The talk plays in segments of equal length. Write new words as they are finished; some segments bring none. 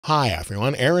Hi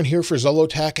everyone, Aaron here for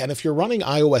Zollotech, and if you're running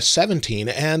iOS 17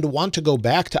 and want to go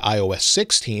back to iOS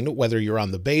 16, whether you're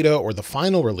on the beta or the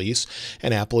final release,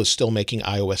 and Apple is still making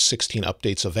iOS 16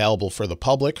 updates available for the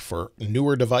public for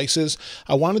newer devices,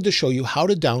 I wanted to show you how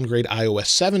to downgrade iOS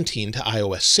 17 to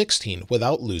iOS 16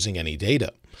 without losing any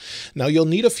data. Now you'll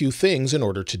need a few things in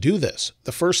order to do this.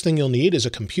 The first thing you'll need is a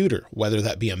computer, whether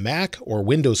that be a Mac or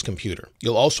Windows computer.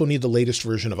 You'll also need the latest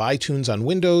version of iTunes on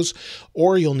Windows,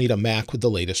 or you'll need a Mac with the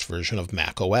latest version of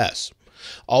Mac OS.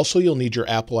 Also, you'll need your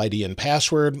Apple ID and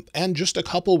password, and just a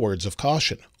couple words of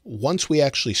caution. Once we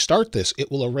actually start this, it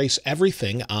will erase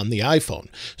everything on the iPhone.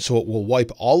 So it will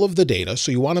wipe all of the data.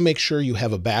 So you want to make sure you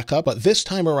have a backup. But this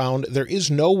time around, there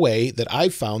is no way that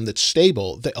I've found that's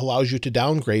stable that allows you to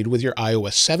downgrade with your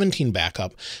iOS 17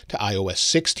 backup to iOS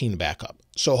 16 backup.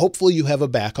 So hopefully you have a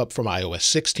backup from iOS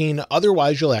 16.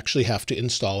 Otherwise, you'll actually have to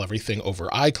install everything over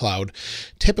iCloud.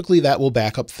 Typically, that will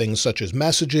back up things such as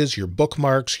messages, your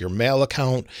bookmarks, your mail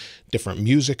account, different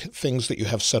music things that you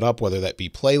have set up, whether that be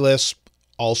playlists,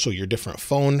 also your different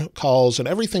phone calls, and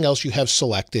everything else you have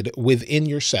selected within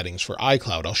your settings for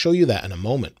iCloud. I'll show you that in a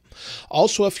moment.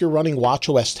 Also, if you're running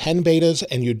watchOS 10 betas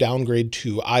and you downgrade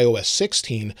to iOS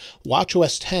 16,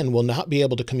 watchOS 10 will not be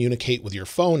able to communicate with your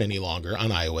phone any longer on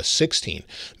iOS 16.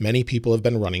 Many people have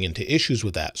been running into issues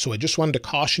with that, so I just wanted to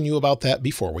caution you about that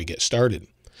before we get started.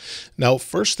 Now,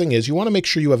 first thing is you want to make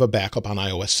sure you have a backup on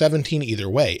iOS 17 either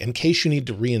way, in case you need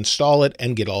to reinstall it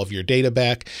and get all of your data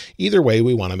back. Either way,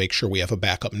 we want to make sure we have a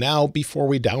backup now before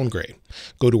we downgrade.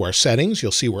 Go to our settings,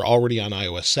 you'll see we're already on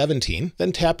iOS 17,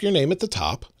 then tap your name at the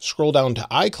top, scroll down to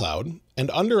iCloud, and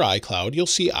under iCloud, you'll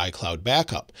see iCloud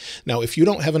Backup. Now, if you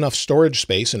don't have enough storage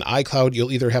space in iCloud,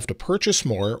 you'll either have to purchase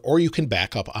more or you can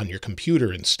back up on your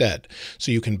computer instead.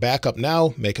 So you can back up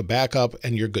now, make a backup,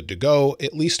 and you're good to go.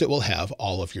 At least it will have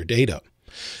all of your data.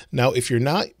 Now, if you're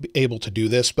not able to do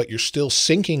this, but you're still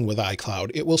syncing with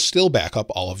iCloud, it will still back up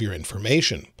all of your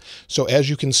information. So as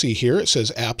you can see here, it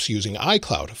says apps using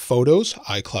iCloud, Photos,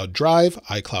 iCloud Drive,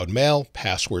 iCloud Mail,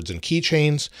 Passwords and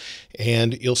Keychains,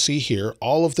 and you'll see here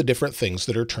all of the different things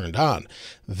that are turned on.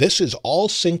 This is all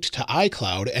synced to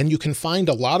iCloud, and you can find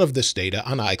a lot of this data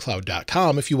on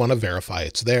iCloud.com if you want to verify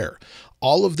it's there.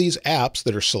 All of these apps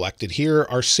that are selected here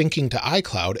are syncing to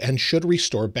iCloud and should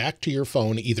restore back to your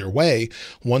phone either way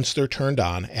once they're turned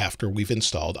on after we've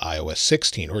installed iOS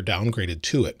 16 or downgraded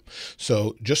to it.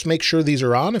 So just make sure these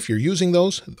are on. If you're using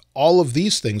those, all of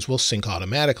these things will sync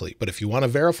automatically. But if you want to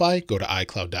verify, go to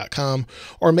iCloud.com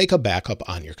or make a backup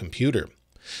on your computer.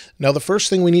 Now, the first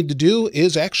thing we need to do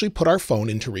is actually put our phone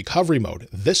into recovery mode.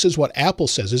 This is what Apple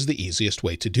says is the easiest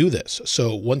way to do this.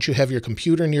 So once you have your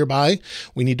computer nearby,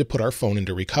 we need to put our phone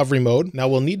into recovery mode. Now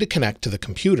we'll need to connect to the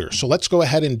computer. So let's go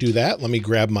ahead and do that. Let me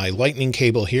grab my lightning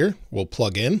cable here. We'll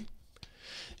plug in.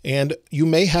 And you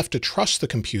may have to trust the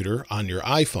computer on your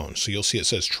iPhone. So you'll see it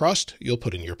says trust. You'll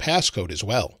put in your passcode as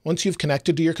well. Once you've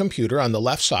connected to your computer, on the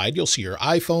left side, you'll see your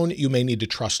iPhone. You may need to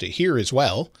trust it here as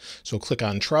well. So click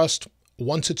on trust.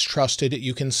 Once it's trusted,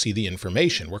 you can see the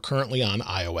information. We're currently on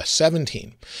iOS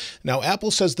 17. Now,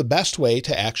 Apple says the best way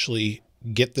to actually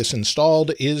get this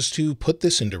installed is to put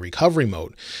this into recovery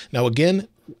mode. Now, again,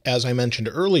 as I mentioned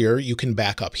earlier, you can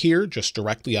back up here just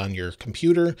directly on your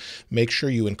computer. Make sure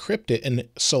you encrypt it and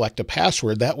select a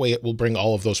password. That way it will bring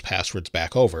all of those passwords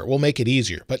back over. It will make it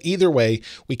easier. But either way,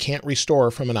 we can't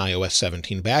restore from an iOS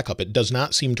 17 backup. It does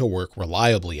not seem to work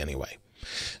reliably anyway.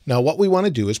 Now, what we want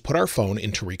to do is put our phone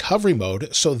into recovery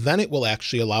mode, so then it will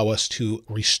actually allow us to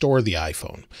restore the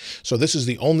iPhone. So this is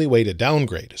the only way to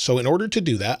downgrade. So in order to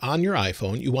do that on your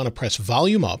iPhone, you want to press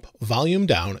volume up, volume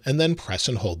down, and then press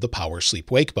and hold the power sleep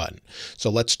wake button. So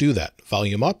let's do that.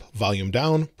 Volume up, volume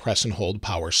down, press and hold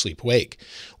power sleep wake.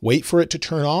 Wait for it to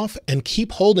turn off and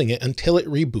keep holding it until it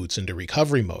reboots into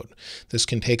recovery mode. This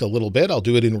can take a little bit. I'll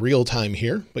do it in real time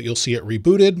here, but you'll see it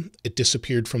rebooted. It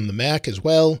disappeared from the Mac as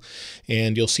well.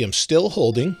 And you'll see I'm still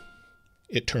holding.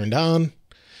 It turned on.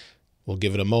 We'll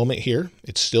give it a moment here.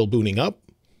 It's still booting up.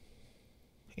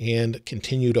 And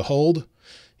continue to hold.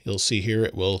 You'll see here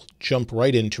it will jump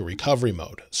right into recovery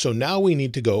mode. So now we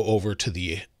need to go over to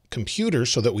the computer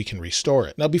so that we can restore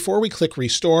it. Now, before we click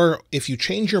restore, if you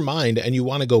change your mind and you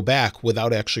want to go back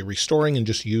without actually restoring and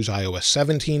just use iOS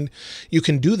 17, you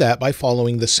can do that by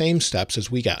following the same steps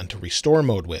as we got into restore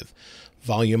mode with.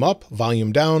 Volume up,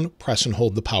 volume down, press and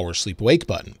hold the power sleep wake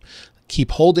button.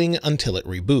 Keep holding until it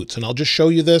reboots. And I'll just show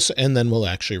you this and then we'll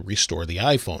actually restore the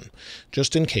iPhone,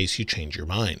 just in case you change your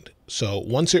mind. So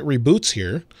once it reboots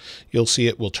here, you'll see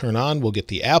it will turn on, we'll get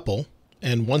the Apple.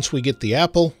 And once we get the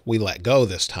Apple, we let go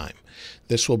this time.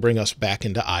 this will bring us back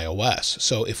into iOS.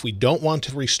 So if we don't want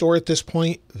to restore at this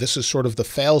point, this is sort of the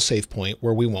fail-safe point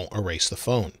where we won't erase the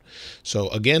phone. So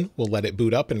again, we'll let it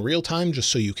boot up in real time just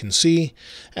so you can see,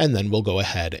 and then we'll go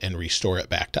ahead and restore it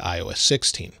back to iOS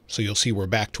 16. So you'll see we're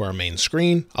back to our main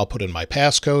screen. I'll put in my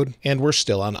passcode, and we're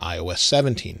still on iOS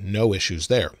 17. No issues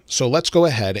there. So let's go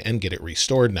ahead and get it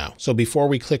restored now. So before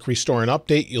we click Restore and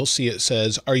Update, you'll see it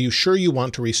says, "Are you sure you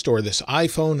want to restore this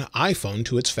iPhone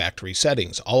to its factory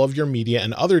settings? All of your media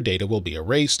and other data will be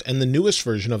erased, and the newest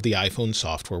version of the iPhone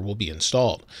software will be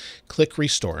installed. Click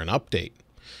Restore and Update."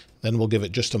 Then we'll give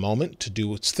it just a moment to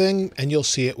do its thing, and you'll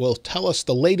see it will tell us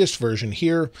the latest version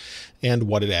here and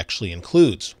what it actually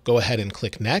includes. Go ahead and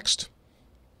click Next,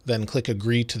 then click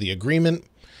Agree to the agreement,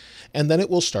 and then it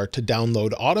will start to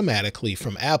download automatically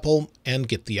from Apple and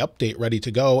get the update ready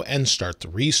to go and start the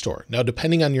restore. Now,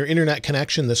 depending on your internet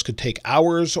connection, this could take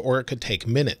hours or it could take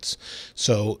minutes.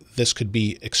 So this could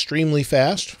be extremely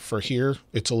fast. For here,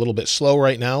 it's a little bit slow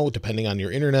right now, depending on your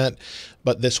internet,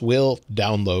 but this will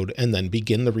download and then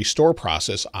begin the restore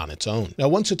process on its own. Now,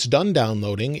 once it's done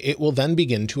downloading, it will then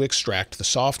begin to extract the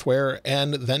software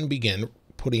and then begin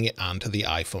putting it onto the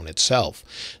iPhone itself.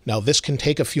 Now, this can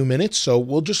take a few minutes, so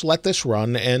we'll just let this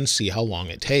run and see how long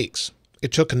it takes.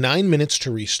 It took 9 minutes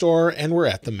to restore, and we're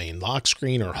at the main lock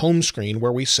screen or home screen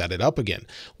where we set it up again.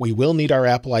 We will need our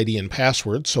Apple ID and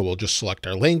password, so we'll just select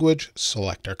our language,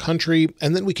 select our country,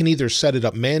 and then we can either set it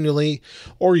up manually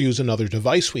or use another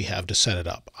device we have to set it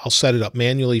up. I'll set it up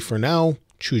manually for now.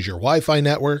 Choose your Wi-Fi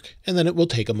network, and then it will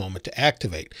take a moment to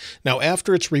activate. Now,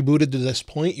 after it's rebooted to this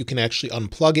point, you can actually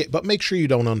unplug it, but make sure you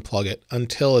don't unplug it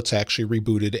until it's actually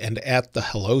rebooted and at the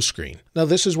hello screen. Now,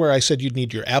 this is where I said you'd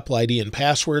need your Apple ID and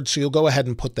password, so you'll go ahead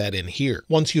and put that in here.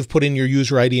 Once you've put in your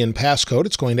user ID and passcode,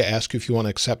 it's going to ask you if you want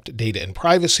to accept data and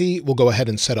privacy. We'll go ahead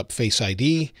and set up Face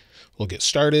ID. We'll get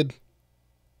started.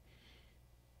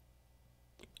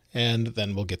 And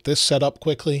then we'll get this set up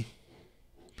quickly.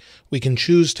 We can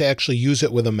choose to actually use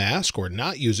it with a mask or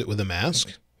not use it with a mask.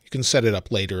 You can set it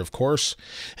up later, of course,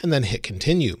 and then hit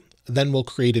continue. Then we'll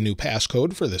create a new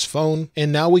passcode for this phone,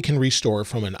 and now we can restore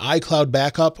from an iCloud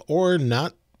backup or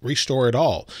not restore at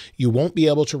all. You won't be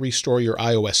able to restore your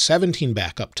iOS 17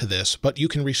 backup to this, but you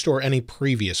can restore any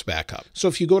previous backup. So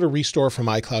if you go to restore from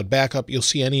iCloud backup, you'll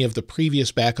see any of the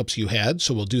previous backups you had.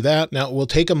 So we'll do that. Now it will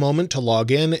take a moment to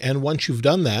log in, and once you've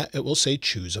done that, it will say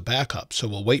choose a backup. So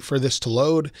we'll wait for this to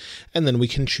load, and then we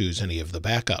can choose any of the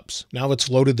backups. Now it's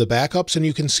loaded the backups, and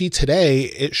you can see today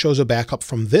it shows a backup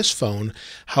from this phone.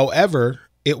 However,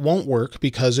 it won't work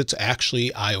because it's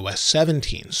actually iOS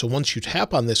 17. So once you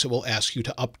tap on this, it will ask you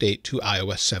to update to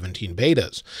iOS 17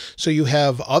 betas. So you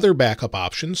have other backup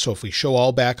options. So if we show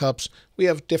all backups, we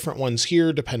have different ones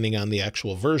here depending on the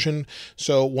actual version.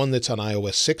 So one that's on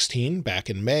iOS 16 back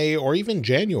in May or even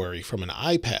January from an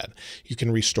iPad. You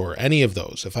can restore any of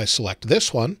those. If I select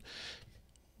this one,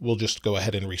 we'll just go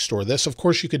ahead and restore this. Of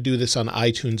course, you could do this on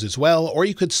iTunes as well, or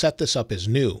you could set this up as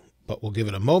new, but we'll give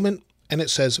it a moment. And it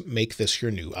says, make this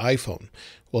your new iPhone.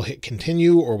 We'll hit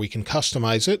continue, or we can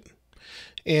customize it.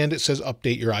 And it says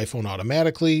update your iPhone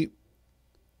automatically,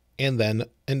 and then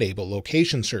enable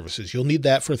location services. You'll need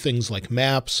that for things like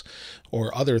maps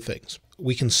or other things.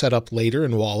 We can set up later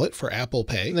in Wallet for Apple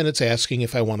Pay. And then it's asking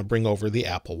if I want to bring over the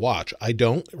Apple Watch. I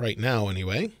don't right now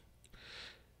anyway.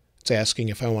 It's asking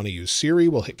if I want to use Siri.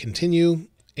 We'll hit continue,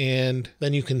 and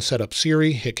then you can set up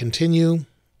Siri, hit continue.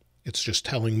 It's just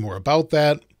telling more about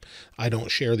that. I don't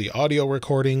share the audio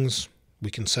recordings. We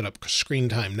can set up screen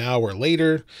time now or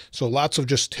later. So lots of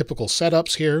just typical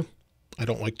setups here. I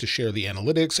don't like to share the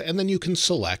analytics. And then you can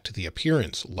select the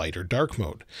appearance, light or dark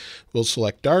mode. We'll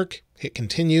select dark, hit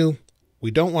continue. We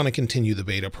don't want to continue the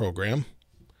beta program.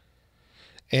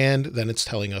 And then it's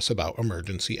telling us about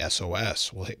emergency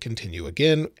SOS. We'll hit continue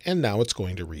again, and now it's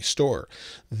going to restore.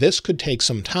 This could take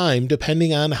some time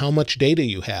depending on how much data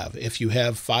you have. If you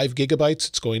have 5 gigabytes,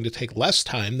 it's going to take less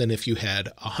time than if you had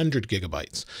 100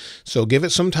 gigabytes. So give it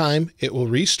some time, it will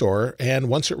restore, and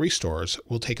once it restores,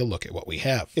 we'll take a look at what we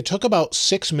have. It took about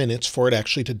 6 minutes for it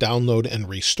actually to download and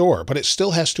restore, but it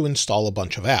still has to install a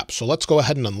bunch of apps. So let's go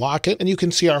ahead and unlock it, and you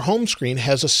can see our home screen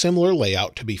has a similar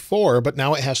layout to before, but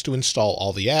now it has to install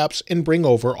all the apps and bring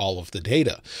over all of the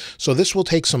data. So this will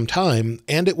take some time,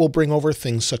 and it will bring over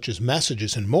things such as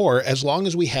messages and more as long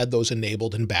as we had those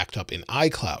enabled and backed up in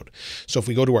iCloud. So if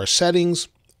we go to our settings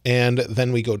and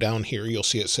then we go down here, you'll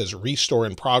see it says restore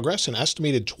in progress. An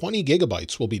estimated 20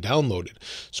 gigabytes will be downloaded.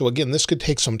 So again, this could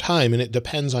take some time, and it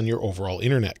depends on your overall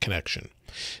internet connection.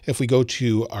 If we go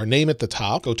to our name at the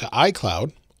top, go to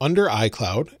iCloud, Under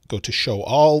iCloud, go to Show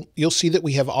All, you'll see that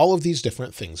we have all of these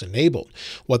different things enabled.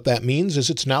 What that means is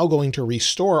it's now going to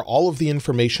restore all of the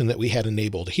information that we had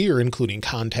enabled here, including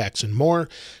contacts and more,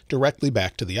 directly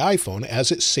back to the iPhone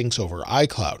as it syncs over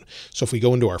iCloud. So if we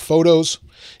go into our photos,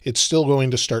 it's still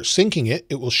going to start syncing it.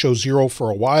 It will show 0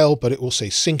 for a while, but it will say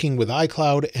syncing with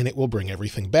iCloud, and it will bring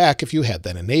everything back if you had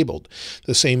that enabled.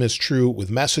 The same is true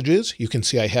with messages. You can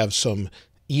see I have some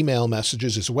email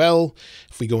messages as well.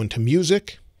 If we go into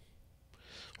music,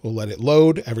 we'll let it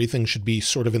load. Everything should be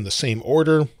sort of in the same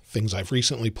order. Things I've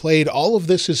recently played. All of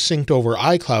this is synced over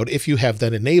iCloud if you have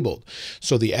that enabled.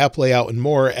 So the app layout and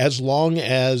more, as long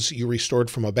as you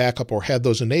restored from a backup or had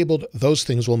those enabled, those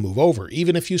things will move over,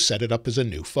 even if you set it up as a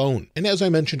new phone. And as I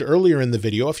mentioned earlier in the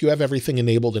video, if you have everything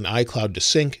enabled in iCloud to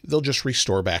sync, they'll just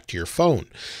restore back to your phone.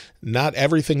 Not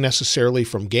everything necessarily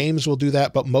from games will do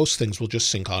that, but most things will just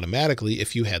sync automatically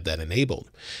if you had that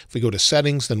enabled. If we go to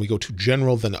Settings, then we go to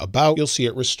General, then About, you'll see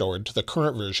it restored to the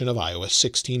current version of iOS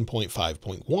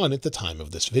 16.5.1 at the time of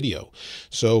this video.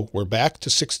 So we're back to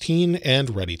 16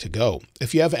 and ready to go.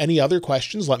 If you have any other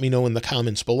questions, let me know in the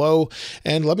comments below,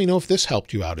 and let me know if this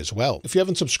helped you out as well. If you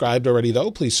haven't subscribed already though,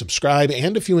 please subscribe,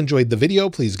 and if you enjoyed the video,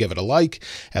 please give it a like.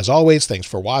 As always, thanks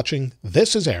for watching.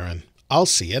 This is Aaron. I'll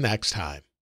see you next time.